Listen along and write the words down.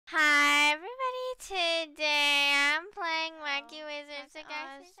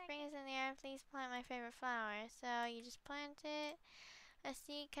spring is in the air, please plant my favorite flower. So you just plant it. A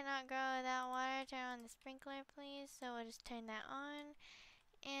seed cannot grow without water. Turn on the sprinkler, please. So we'll just turn that on.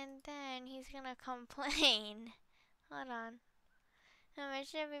 And then he's gonna complain. Hold on. It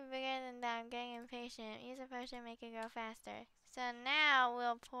should be bigger than that. I'm getting impatient. Use a potion, make it grow faster. So now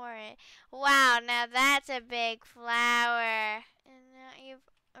we'll pour it. Wow, now that's a big flower. And now you've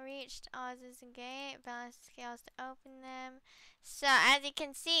reached Oz's gate. Balance the scales to open them. So as you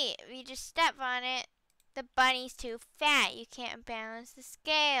can see, if you just step on it, the bunny's too fat. You can't balance the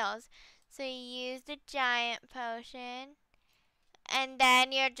scales. So you use the giant potion. And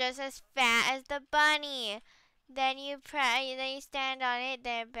then you're just as fat as the bunny. Then you stand on it,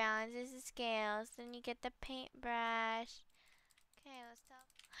 then it balances the scales. Then you get the paintbrush. Okay, let's tell.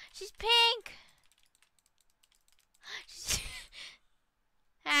 She's pink!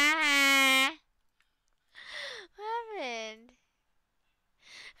 Ah! What happened?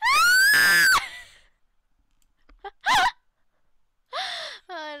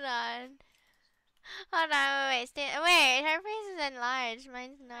 Hold on. Wait, her face is enlarged,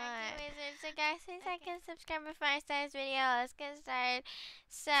 mine's not. Wacky Wizards. So guys, please like and subscribe before I start this video. Let's get started.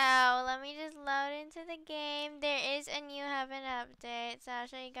 So, let me just load into the game. There is a new Heaven update, so I'll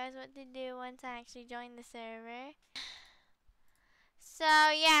show you guys what to do once I actually join the server. So,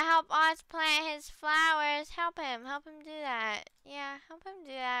 yeah, help Oz plant his flowers. Help him do that. Yeah, help him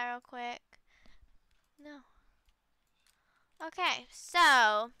do that real quick. No. Okay,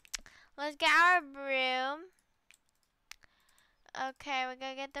 so let's get our broom. Okay, we're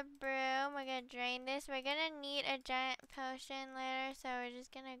gonna get the broom. We're gonna drain this. We're gonna need a giant potion later, so we're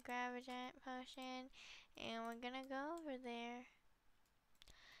just gonna grab a giant potion and we're gonna go over there.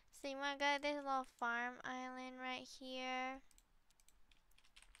 So you wanna go to this little farm island right here.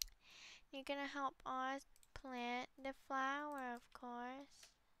 You're gonna help Oz plant the flower, of course.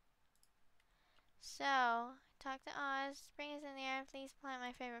 So, talk to Oz. Spring is in the air, please plant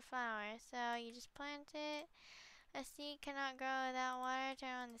my favorite flower. So you just plant it. A seed cannot grow without water.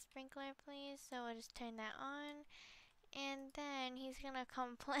 Turn on the sprinkler, please. So we'll just turn that on. And then he's gonna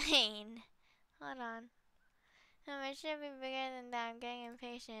complain. Hold on. It should be bigger than that. I'm getting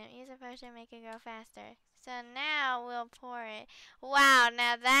impatient. Use a potion, make it grow faster. So now we'll pour it. Wow,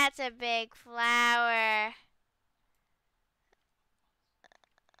 now that's a big flower.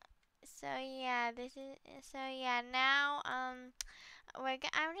 So yeah, now I'm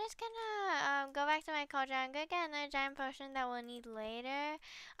just gonna go back to my cauldron. I'm gonna get another giant potion that we'll need later.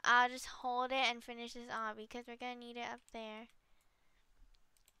 I'll just hold it and finish this off because we're gonna need it up there.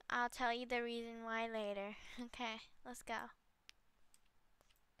 I'll tell you the reason why later. Okay, let's go.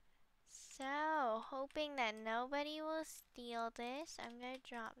 So, hoping that nobody will steal this, I'm gonna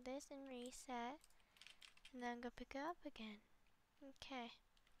drop this and reset. And then go pick it up again. Okay.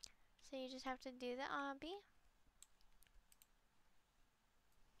 So you just have to do the obby.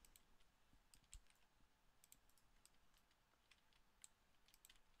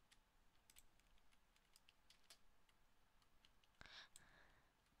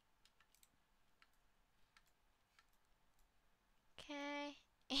 Okay,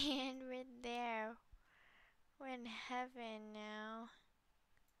 and we're there. We're in heaven now.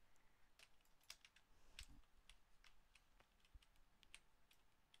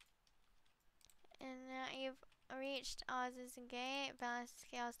 And now you've reached Oz's gate. Balance the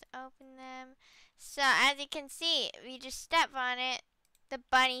scales to open them. So as you can see, if you just step on it, the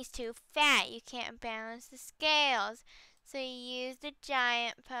bunny's too fat. You can't balance the scales. So you use the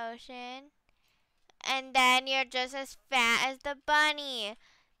giant potion. And then you're just as fat as the bunny.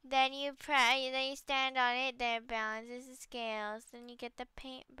 Then you stand on it, then it balances the scales. Then you get the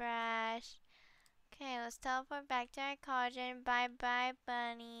paintbrush. Okay, let's teleport back to our cauldron. Bye bye,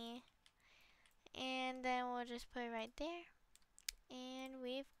 bunny. And then we'll just put it right there. And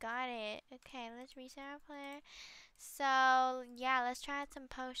we've got it. Okay, let's reset our player. So, yeah, let's try out some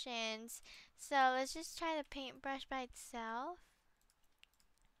potions. So, let's just try the paintbrush by itself.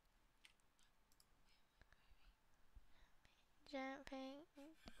 Giant paint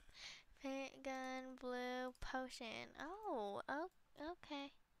gun, blue, potion. Oh,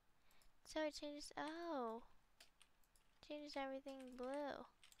 okay. So it changes, changes everything blue.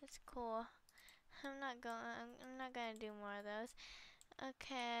 That's cool. I'm not gonna do more of those.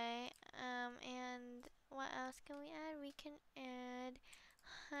 Okay, and what else can we add? We can add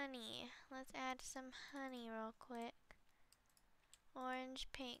honey. Let's add some honey real quick. Orange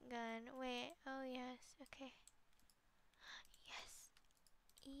paint gun. Wait, oh yes, okay.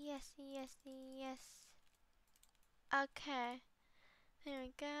 Yes. Okay, there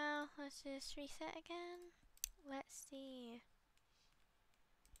we go. Let's just reset again. Let's see.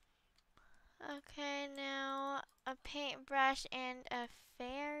 Okay, now a paintbrush and a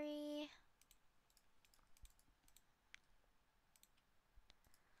fairy.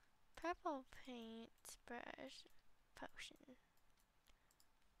 Purple paintbrush potion.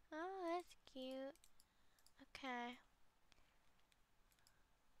 Oh, that's cute. Okay.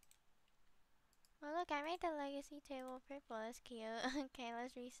 Well, look, I made the legacy table purple. That's cute. Okay,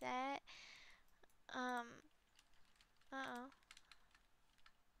 let's reset. Uh-oh.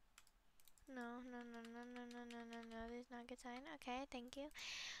 No, no, no, no, no, no, no, no, no. This is not a good sign. Okay, thank you.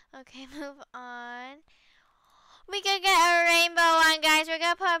 Okay, move on. We could get a rainbow one, guys. We're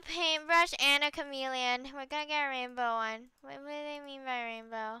gonna put a paintbrush and a chameleon. We're gonna get a rainbow one. What do they mean by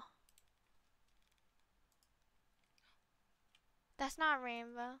rainbow? That's not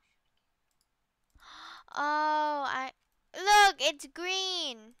rainbow. Oh, look, it's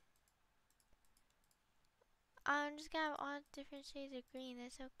green. I'm just gonna have all different shades of green.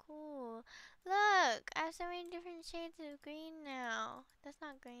 That's so cool. Look, I have so many different shades of green now. That's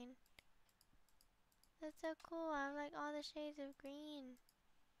not green. That's so cool. I have like all the shades of green.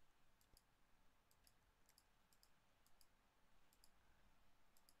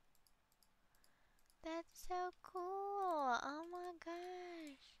 That's so cool. Oh my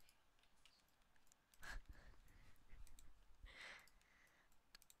gosh.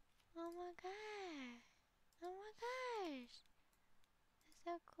 Oh my gosh. Oh my gosh.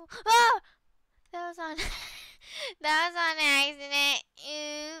 That's so cool. Oh! That was on that was on accident.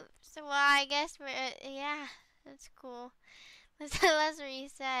 Oops. Well, I guess we're yeah, that's cool. Let's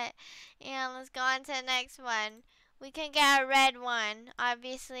reset and let's go on to the next one. We can get a red one.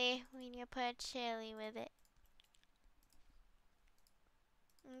 Obviously, we need to put a chili with it.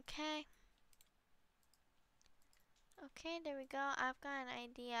 Okay. Okay, there we go. I've got an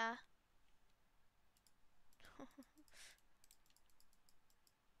idea.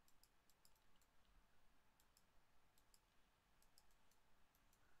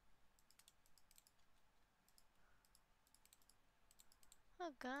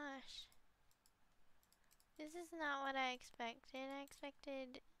 Oh gosh. This is not what I expected. I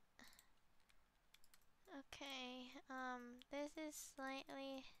expected... Okay, this is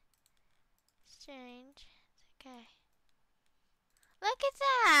slightly strange. It's okay. Look at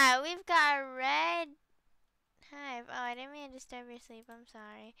that! We've got a red hive. Oh, I didn't mean to disturb your sleep. I'm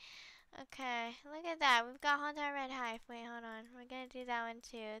sorry. Okay, look at that. We've got whole entire red hive. Wait, hold on. We're gonna do that one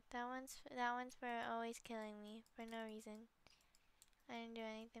too. That one's for always killing me for no reason. I didn't do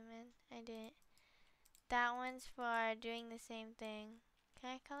anything, man. I didn't. That one's for doing the same thing.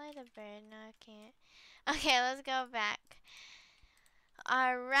 Can I color the bird? No, I can't. Okay, let's go back.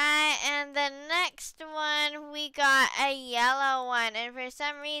 Alright, and the next one, we got a yellow one. And for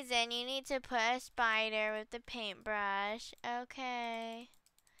some reason, you need to put a spider with the paintbrush. Okay.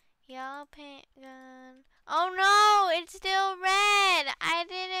 Yellow paint gun. Oh no, it's still red. I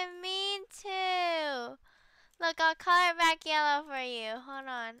didn't mean to. Look, I'll color it back yellow for you. Hold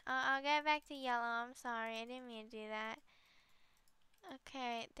on. I'll get it back to yellow. I'm sorry. I didn't mean to do that.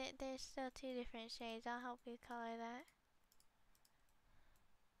 Okay, there's still two different shades. I'll help you color that.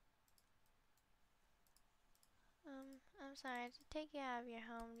 I'm sorry. I have to take you out of your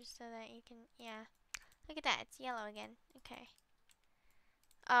home just so that you can, yeah. Look at that. It's yellow again. Okay.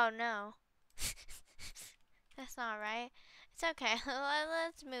 Oh, no. That's not right. It's okay.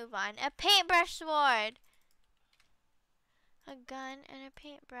 Let's move on. A paintbrush sword. A gun and a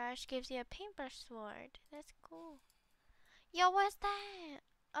paintbrush gives you a paintbrush sword. That's cool. Yo, what's that?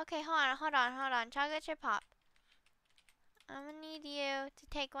 Okay, hold on. Chocolate chip pop. I'm gonna need you to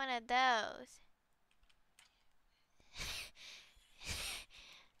take one of those.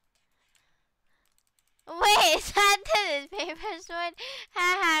 Wait, is that this paintbrush sword?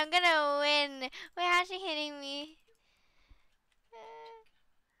 Haha, I'm gonna win. Wait, how's she hitting me?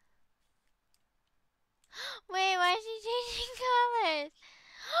 Wait, why is she changing colors?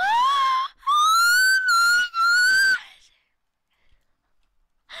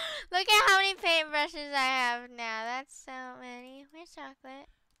 Look at how many paintbrushes I have now. That's so many. Where's chocolate?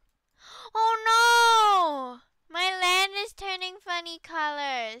 Oh no! My land is turning funny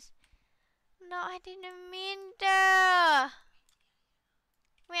colors. No, I didn't mean to.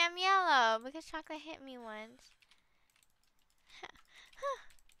 Wait, I'm yellow because chocolate hit me once.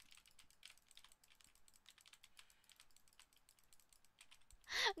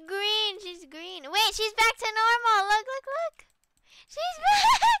 Green, she's green. Wait, she's back to normal. Look. She's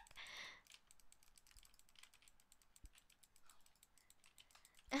back.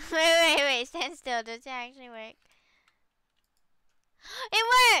 Wait. Stand still. Does it actually work? It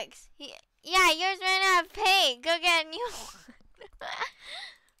works. Yeah, yours ran out of paint. Go get a new one.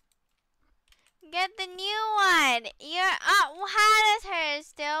 Get the new one. How does hers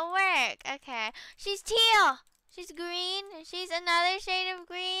still work? Okay. She's teal. She's green. She's another shade of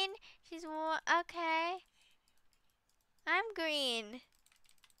green. She's okay. I'm green.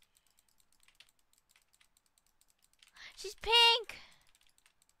 She's pink.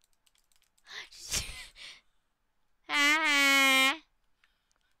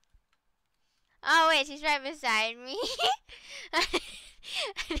 Oh wait, she's right beside me. I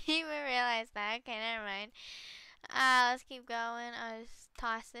didn't even realize that. Okay, never mind. Let's keep going. I'll just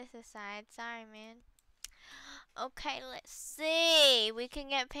toss this aside. Sorry, man. Okay, let's see. We can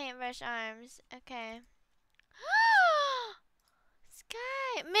get paintbrush arms. Okay. This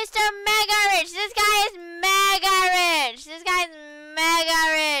guy, Mr. Mega Rich. This guy is mega rich. This guy's mega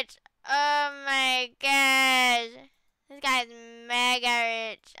rich. Oh my gosh. This guy's mega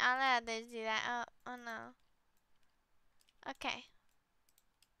rich. I'll let others do that. Oh no. Okay.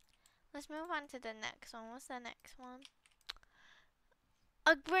 Let's move on to the next one. What's the next one?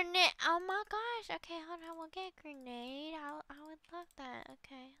 A grenade. Oh my gosh. Okay, hold on. We'll get a grenade. I would love that.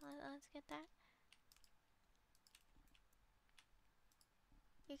 Okay, let's get that.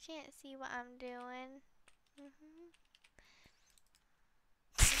 You can't see what I'm doing.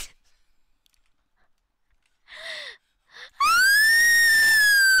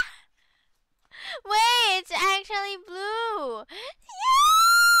 Wait, it's actually blue. Yeah!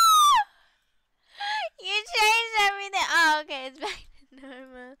 You changed everything. Oh, okay, it's back to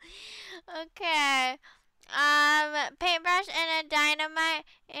normal. Okay. Paintbrush and a dynamite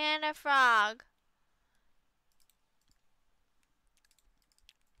and a frog.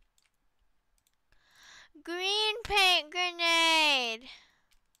 Green paint grenade.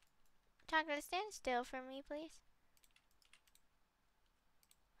 Chocolate, stand still for me, please.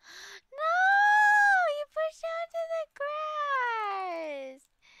 No! You pushed onto the grass.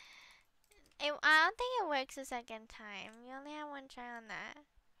 I don't think it works a second time. You only have one try on that.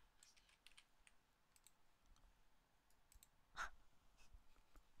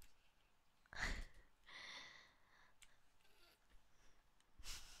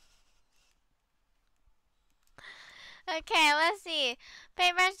 Okay, let's see.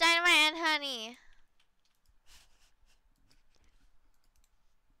 Paintbrush, dynamite, and honey.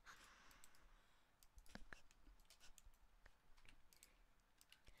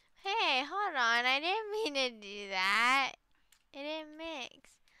 Hey, hold on. I didn't mean to do that. It didn't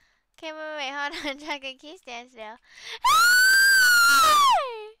mix. Okay, wait, hold on. Chocolate, can you stand still?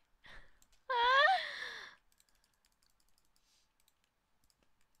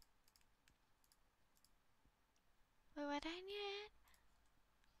 Wait, what I need?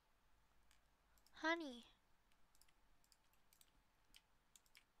 Honey.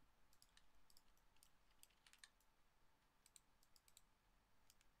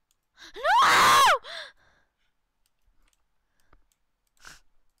 No!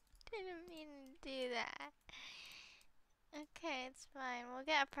 Didn't mean to do that. Okay, it's fine. We'll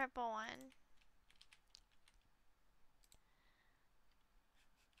get a purple one.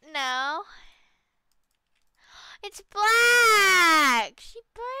 No. It's black! She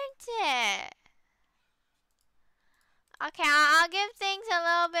burnt it. Okay, I'll give things a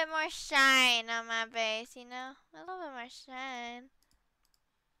little bit more shine on my base, you know? A little bit more shine.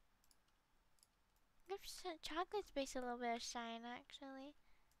 Give chocolate's base a little bit of shine, actually.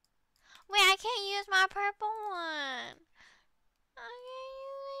 Wait, I can't use my purple one. I can't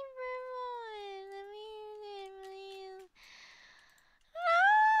use my purple one. Let me use it, please. No!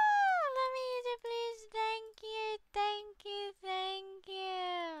 Let me use it, please. Thank you, thank you, thank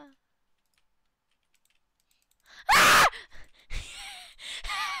you. Ah!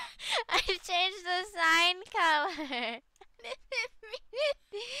 I changed the sign color.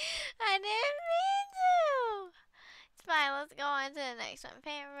 I didn't mean to. It's fine. Let's go on to the next one.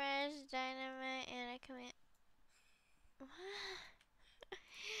 Paintbrush, dynamite, and a command.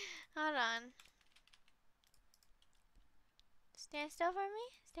 Hold on. Stand still for me.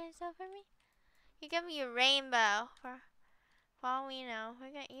 Stand still for me. You're gonna be a rainbow. For all we know,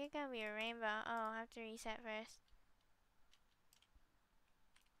 you're gonna be a rainbow. Oh, I have to reset first.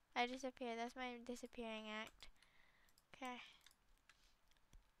 I disappeared. That's my disappearing act. Okay.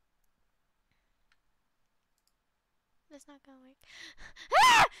 That's not gonna work.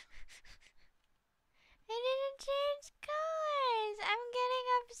 Ah! It didn't change colors. I'm getting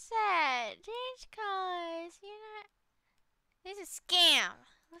upset. Change colors. You're not. This is a scam.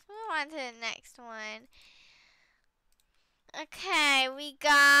 Let's move on to the next one. Okay, we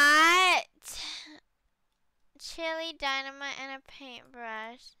got chili, dynamite, and a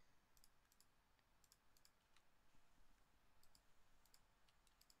paintbrush.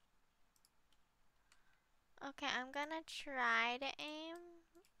 Okay, I'm gonna try to aim.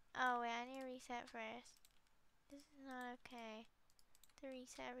 Oh, wait, I need to reset first. This is not okay. To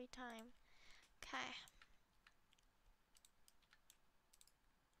reset every time. Okay.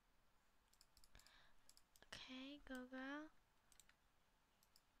 Okay, go girl.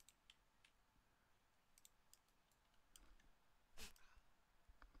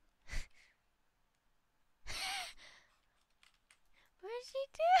 What did she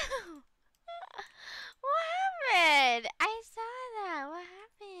do? What happened? I saw that. What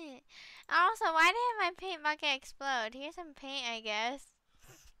happened? Also, why didn't my paint bucket explode? Here's some paint, I guess.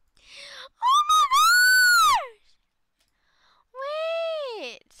 Oh my gosh!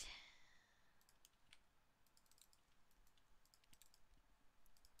 Wait!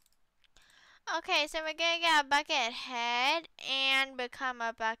 Okay, so we're gonna get a bucket head and become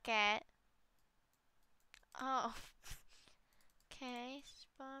a bucket. Oh. Okay,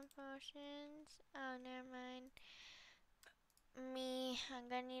 spawn potions. Oh, never mind. Me. I'm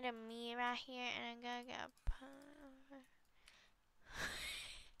gonna need a me right here, and I'm gonna get a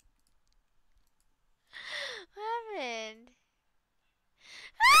what happened?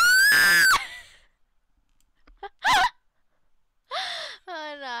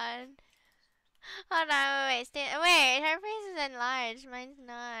 Hold on. Hold on, wait, her face is enlarged, mine's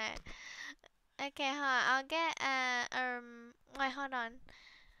not. Okay, hold on, I'll get, wait, hold on.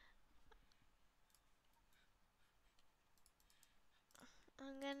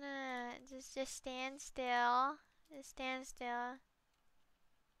 I'm gonna just stand still. Just stand still.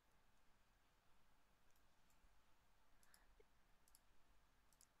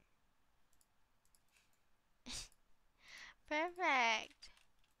 Perfect.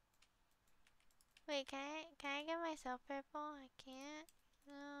 Wait, can I get myself purple? I can't.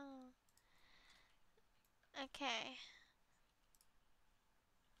 No. Okay.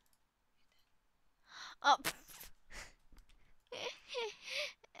 Oh.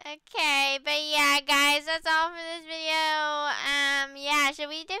 Okay, but yeah, guys, that's all for this video. Yeah, should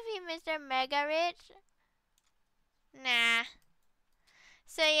we defeat Mr. Mega Rich? Nah.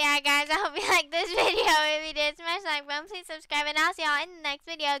 So yeah, guys, I hope you liked this video. If you did, smash the like button, please subscribe, and I'll see y'all in the next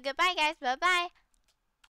video. Goodbye, guys. Bye-bye.